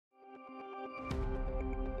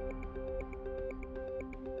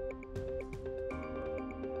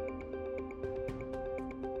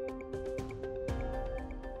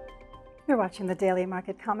You're watching the Daily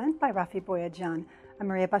Market Comment by Rafi Boyajan. I'm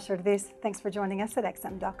Maria Bashardis. Thanks for joining us at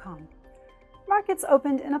XM.com. Markets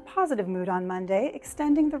opened in a positive mood on Monday,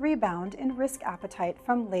 extending the rebound in risk appetite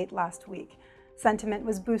from late last week. Sentiment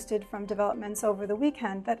was boosted from developments over the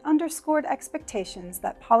weekend that underscored expectations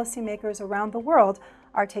that policymakers around the world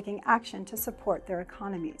are taking action to support their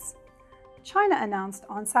economies. China announced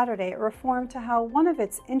on Saturday a reform to how one of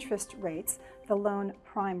its interest rates, the loan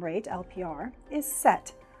prime rate LPR, is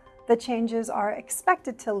set. The changes are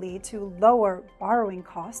expected to lead to lower borrowing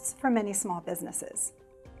costs for many small businesses.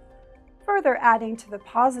 Further adding to the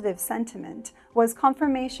positive sentiment was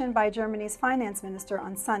confirmation by Germany's finance minister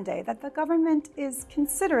on Sunday that the government is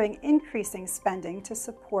considering increasing spending to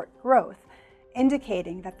support growth,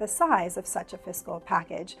 indicating that the size of such a fiscal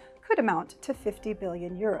package could amount to 50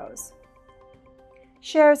 billion euros.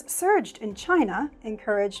 Shares surged in China,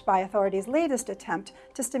 encouraged by authorities' latest attempt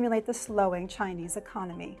to stimulate the slowing Chinese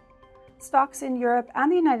economy. Stocks in Europe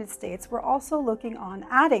and the United States were also looking on,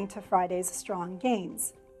 adding to Friday's strong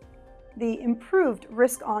gains. The improved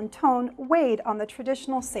risk-on tone weighed on the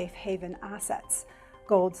traditional safe haven assets.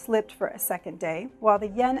 Gold slipped for a second day, while the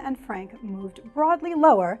yen and franc moved broadly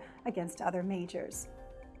lower against other majors.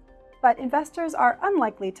 But investors are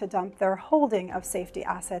unlikely to dump their holding of safety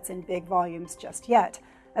assets in big volumes just yet,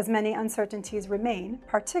 as many uncertainties remain,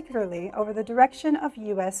 particularly over the direction of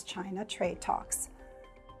U.S.-China trade talks.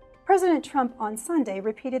 President Trump on Sunday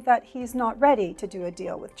repeated that he's not ready to do a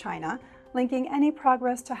deal with China, linking any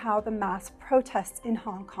progress to how the mass protests in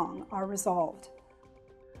Hong Kong are resolved.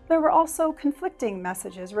 There were also conflicting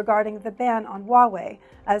messages regarding the ban on Huawei,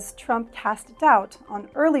 as Trump cast doubt on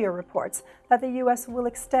earlier reports that the U.S. will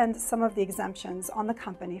extend some of the exemptions on the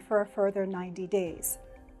company for a further 90 days.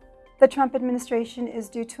 The Trump administration is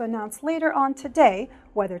due to announce later on today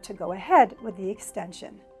whether to go ahead with the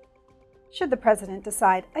extension. Should the president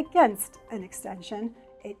decide against an extension,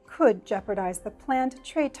 it could jeopardize the planned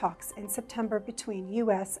trade talks in September between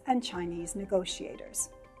U.S. and Chinese negotiators.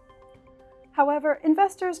 However,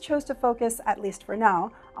 investors chose to focus, at least for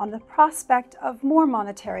now, on the prospect of more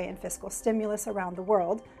monetary and fiscal stimulus around the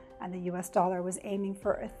world, and the U.S. dollar was aiming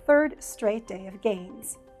for a third straight day of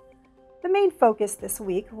gains. The main focus this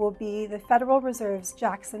week will be the Federal Reserve's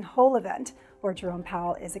Jackson Hole event, where Jerome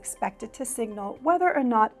Powell is expected to signal whether or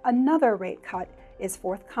not another rate cut is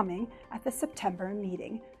forthcoming at the September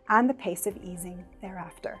meeting and the pace of easing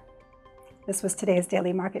thereafter. This was today's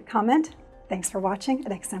Daily Market Comment. Thanks for watching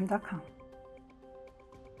at XM.com.